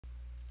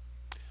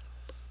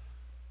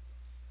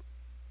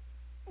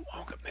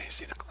Welcome,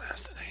 Macy, to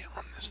class today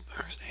on this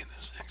Thursday,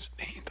 the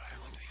 16th. I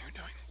hope that you're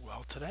doing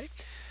well today,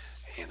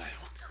 and I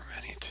hope you're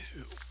ready to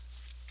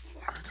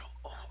work,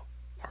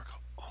 work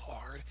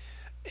hard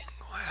in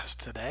class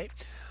today.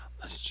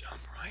 Let's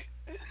jump right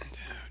into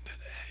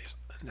today's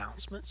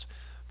announcements.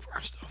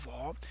 First of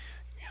all,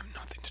 you have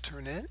nothing to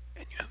turn in,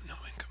 and you have no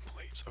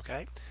incompletes,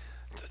 okay?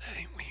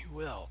 Today we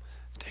will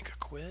take a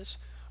quiz,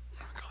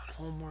 work on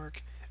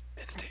homework,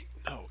 and take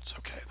notes,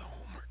 okay? The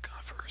homework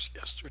covers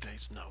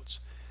yesterday's notes.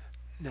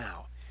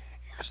 Now,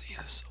 here's the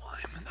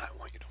assignment I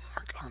want you to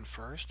work on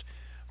first.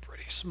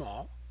 Pretty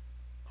small.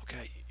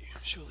 Okay,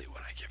 usually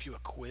when I give you a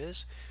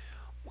quiz,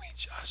 we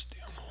just do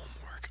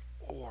homework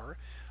or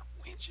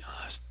we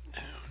just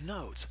do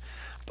notes.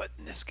 But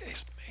in this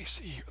case,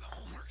 Macy, here the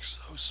homework's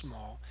so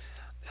small.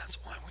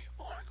 That's why we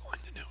are going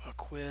to do a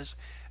quiz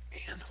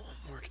and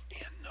homework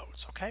and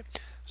notes, okay?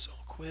 So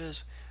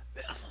quiz,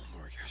 then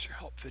homework, here's your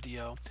help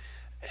video,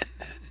 and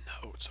then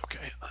notes,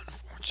 okay?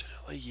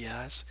 Unfortunately,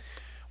 yes,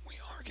 we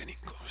are getting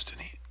close to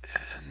the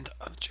end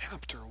of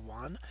chapter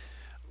 1,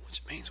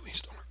 which means we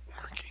start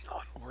working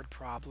on word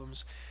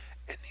problems,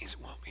 and these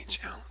will be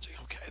challenging.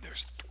 Okay,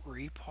 there's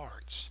 3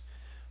 parts.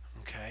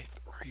 Okay,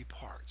 3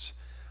 parts.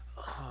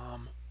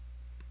 Um,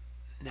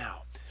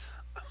 Now,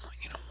 I want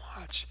you to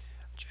watch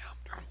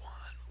chapter 1,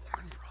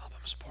 word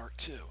problems part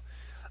 2.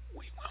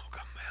 We will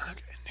come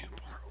back and do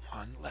part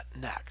 1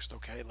 next,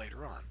 okay,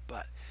 later on.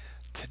 But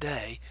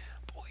today,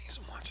 please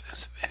watch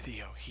this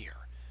video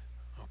here.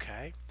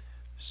 Okay?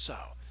 So,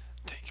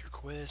 take your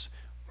quiz,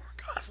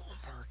 work on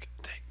homework,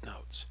 take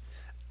notes.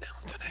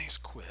 Now, today's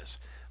quiz.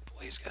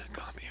 Please get a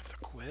copy of the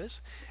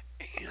quiz,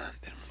 and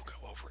then we'll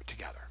go over it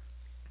together.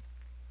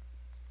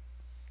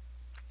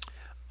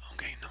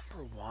 Okay,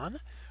 number 1,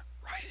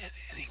 write an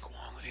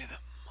inequality that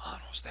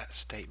models that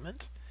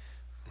statement.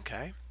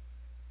 Okay?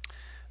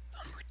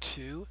 Number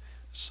 2,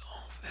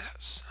 solve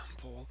that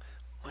simple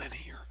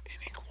linear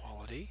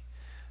inequality.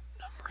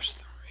 Numbers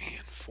 3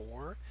 and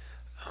 4,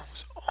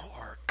 those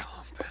are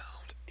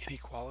compound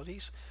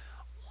inequalities.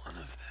 One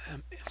of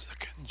them is a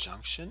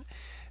conjunction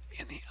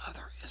and the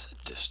other is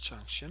a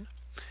disjunction.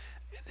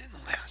 And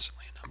then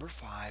lastly, number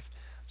 5,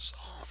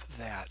 solve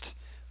that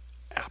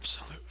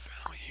absolute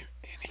value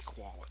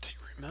inequality.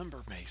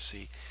 Remember,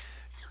 Macy,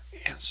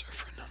 your answer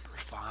for number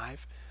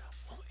 5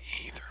 will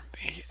either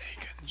be a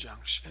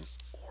conjunction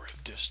or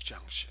a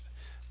disjunction.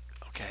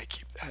 Okay,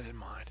 keep that in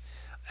mind.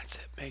 That's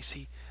it,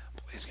 Macy.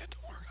 Please get to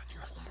work on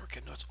your homework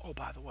and notes. Oh,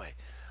 by the way,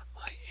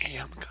 I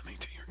am coming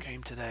to your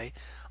game today.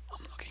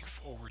 I'm looking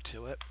forward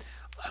to it.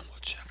 I will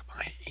check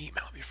my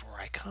email before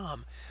I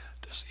come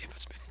to see if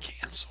it's been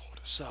canceled.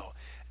 So,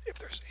 if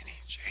there's any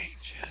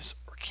changes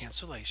or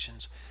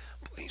cancellations,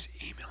 please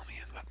email me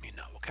and let me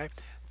know. Okay?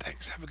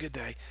 Thanks. Have a good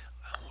day.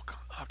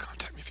 I'll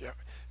contact me if you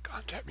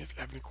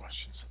have any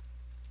questions.